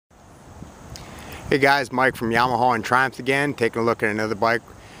Hey guys, Mike from Yamaha and Triumph again, taking a look at another bike,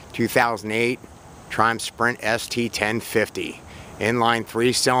 2008 Triumph Sprint ST1050. Inline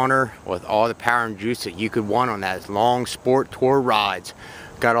 3-cylinder with all the power and juice that you could want on that long sport tour rides.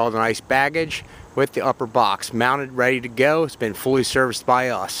 Got all the nice baggage with the upper box mounted, ready to go. It's been fully serviced by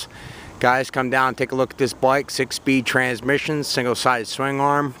us. Guys, come down and take a look at this bike. 6-speed transmission, single-sided swing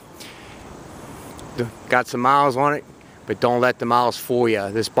arm. Got some miles on it, but don't let the miles fool you.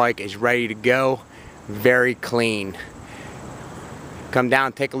 This bike is ready to go. Very clean. Come down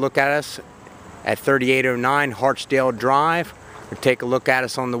and take a look at us at 3809 Hartzdale Drive, or take a look at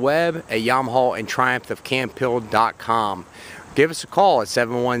us on the web at Yamaha and TriumphofCamphill.com. Give us a call at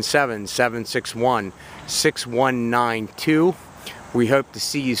 717-761-6192. We hope to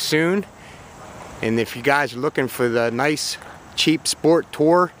see you soon. And if you guys are looking for the nice cheap sport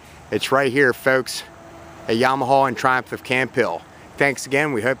tour, it's right here, folks, at Yamaha and Triumph of Camp Hill. Thanks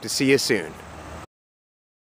again. We hope to see you soon.